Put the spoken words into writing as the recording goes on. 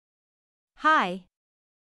Hi!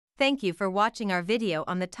 Thank you for watching our video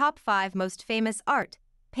on the top 5 most famous art,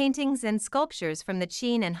 paintings and sculptures from the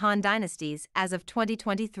Qin and Han dynasties as of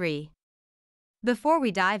 2023. Before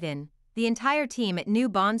we dive in, the entire team at New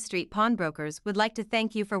Bond Street Pawnbrokers would like to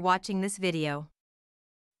thank you for watching this video.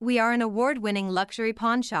 We are an award-winning luxury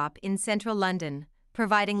pawn shop in central London,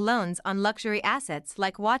 providing loans on luxury assets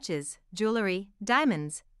like watches, jewellery,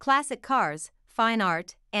 diamonds, classic cars, fine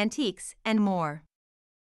art, antiques, and more.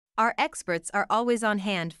 Our experts are always on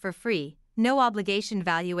hand for free, no-obligation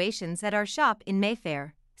valuations at our shop in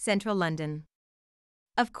Mayfair, central London.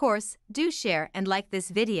 Of course, do share and like this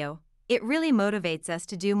video, it really motivates us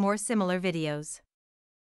to do more similar videos.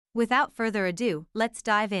 Without further ado, let's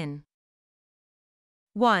dive in.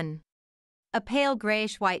 1. A pale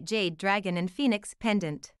grayish-white jade dragon and phoenix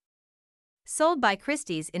pendant. Sold by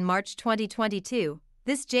Christie's in March 2022,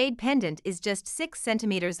 this jade pendant is just 6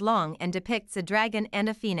 centimeters long and depicts a dragon and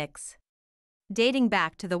a phoenix. Dating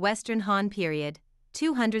back to the Western Han period,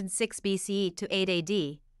 206 BCE to 8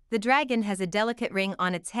 AD, the dragon has a delicate ring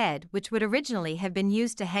on its head which would originally have been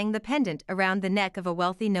used to hang the pendant around the neck of a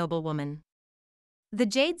wealthy noblewoman. The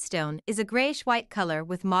jade stone is a grayish-white color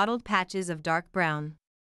with mottled patches of dark brown.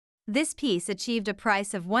 This piece achieved a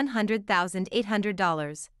price of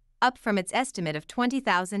 $100,800, up from its estimate of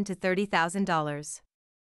 $20,000 to $30,000.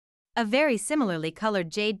 A very similarly colored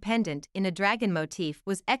jade pendant in a dragon motif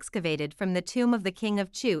was excavated from the tomb of the king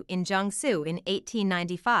of Chu in Jiangsu in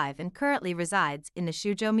 1895 and currently resides in the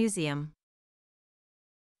Suzhou Museum.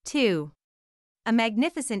 2. A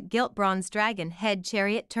magnificent gilt bronze dragon head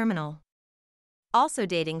chariot terminal. Also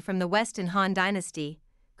dating from the Western Han dynasty,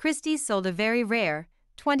 Christie's sold a very rare,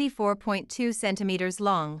 24.2 centimeters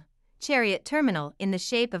long, chariot terminal in the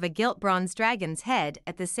shape of a gilt bronze dragon's head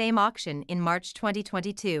at the same auction in March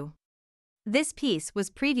 2022. This piece was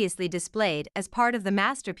previously displayed as part of the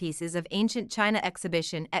Masterpieces of Ancient China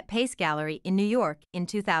exhibition at Pace Gallery in New York in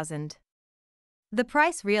 2000. The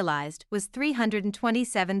price realized was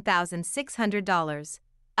 $327,600,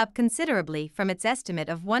 up considerably from its estimate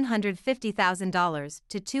of $150,000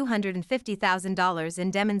 to $250,000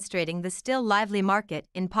 and demonstrating the still lively market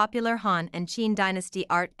in popular Han and Qin dynasty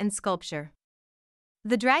art and sculpture.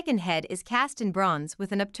 The dragon head is cast in bronze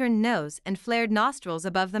with an upturned nose and flared nostrils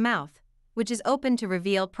above the mouth, which is open to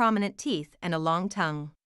reveal prominent teeth and a long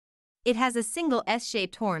tongue. It has a single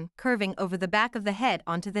S-shaped horn curving over the back of the head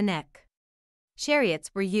onto the neck.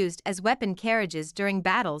 Chariots were used as weapon carriages during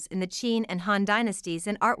battles in the Qin and Han dynasties,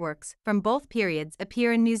 and artworks from both periods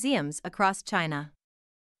appear in museums across China.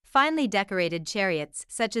 Finely decorated chariots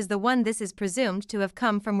such as the one this is presumed to have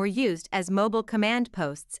come from were used as mobile command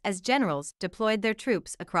posts as generals deployed their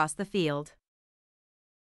troops across the field.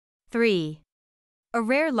 3. A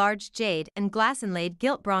rare large jade and glass inlaid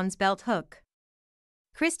gilt bronze belt hook.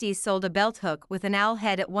 Christie's sold a belt hook with an owl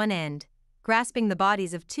head at one end, grasping the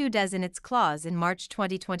bodies of 24 in its claws in March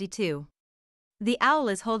 2022. The owl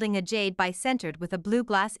is holding a jade bicentered with a blue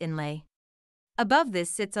glass inlay. Above this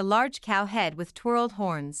sits a large cow head with twirled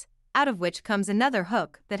horns, out of which comes another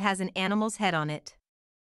hook that has an animal's head on it.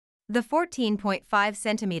 The 14.5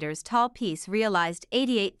 centimeters tall piece realized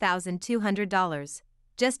 $88,200,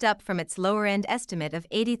 just up from its lower-end estimate of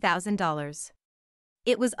 $80,000.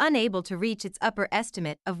 It was unable to reach its upper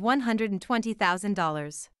estimate of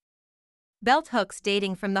 $120,000. Belt hooks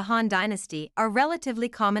dating from the Han dynasty are relatively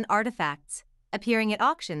common artifacts, appearing at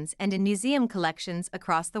auctions and in museum collections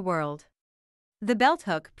across the world. The belt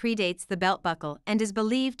hook predates the belt buckle and is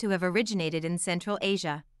believed to have originated in Central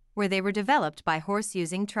Asia, where they were developed by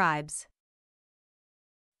horse-using tribes.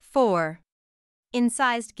 4.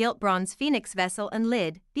 Incised gilt bronze phoenix vessel and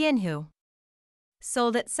lid, bianhu.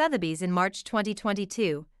 Sold at Sotheby's in March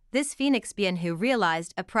 2022, this phoenix bianhu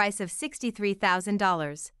realized a price of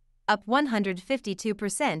 $63,000, up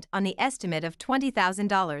 152% on the estimate of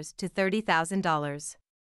 $20,000 to $30,000.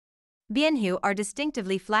 Bianhu are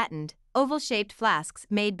distinctively flattened, oval-shaped flasks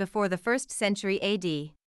made before the 1st century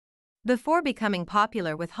AD. Before becoming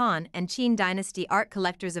popular with Han and Qin dynasty art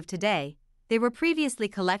collectors of today, they were previously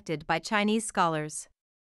collected by Chinese scholars.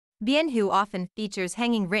 Bianhu often features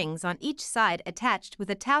hanging rings on each side attached with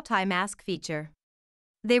a taotai mask feature.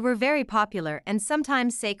 They were very popular and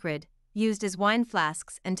sometimes sacred, used as wine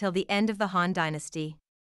flasks until the end of the Han dynasty.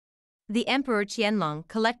 The Emperor Qianlong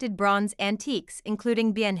collected bronze antiques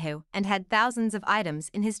including bianhu and had thousands of items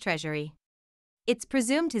in his treasury. It's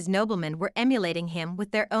presumed his noblemen were emulating him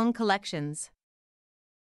with their own collections.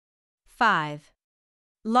 5.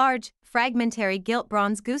 Large, fragmentary gilt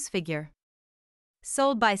bronze goose figure.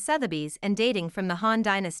 Sold by Sotheby's and dating from the Han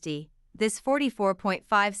dynasty, this 44.5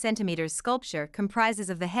 cm sculpture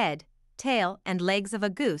comprises of the head, tail, and legs of a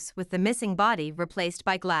goose with the missing body replaced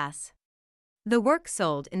by glass. The work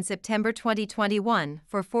sold in September 2021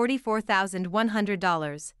 for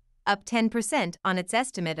 $44,100, up 10% on its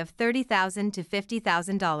estimate of $30,000 to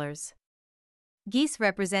 $50,000. Geese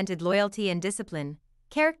represented loyalty and discipline,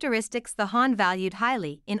 characteristics the Han valued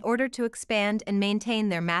highly in order to expand and maintain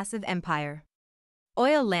their massive empire.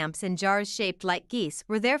 Oil lamps in jars shaped like geese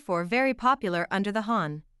were therefore very popular under the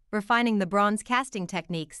Han, refining the bronze casting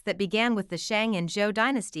techniques that began with the Shang and Zhou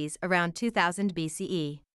dynasties around 2000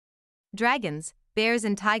 BCE. Dragons, bears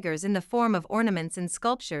and tigers in the form of ornaments and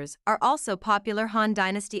sculptures are also popular Han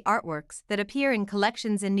Dynasty artworks that appear in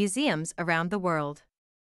collections in museums around the world.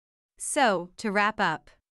 So, to wrap up,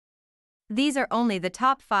 these are only the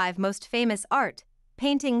top 5 most famous art,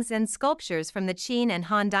 paintings and sculptures from the Qin and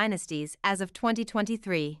Han dynasties as of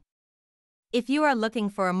 2023. If you are looking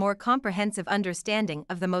for a more comprehensive understanding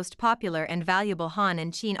of the most popular and valuable Han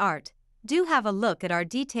and Qin art, do have a look at our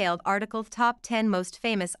detailed article Top 10 Most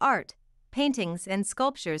Famous Art, Paintings and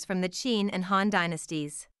Sculptures from the Qin and Han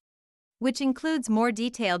Dynasties, which includes more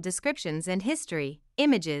detailed descriptions and history,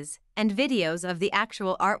 images, and videos of the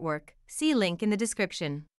actual artwork. See link in the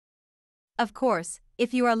description. Of course,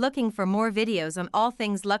 if you are looking for more videos on all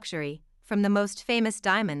things luxury, from the most famous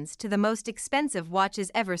diamonds to the most expensive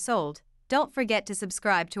watches ever sold, don't forget to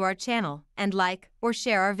subscribe to our channel and like or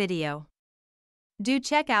share our video. Do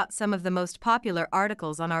check out some of the most popular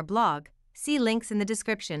articles on our blog. See links in the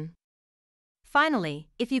description. Finally,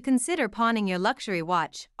 if you consider pawning your luxury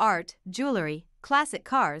watch, art, jewelry, classic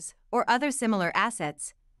cars, or other similar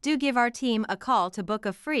assets, do give our team a call to book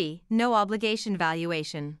a free, no-obligation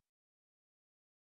valuation.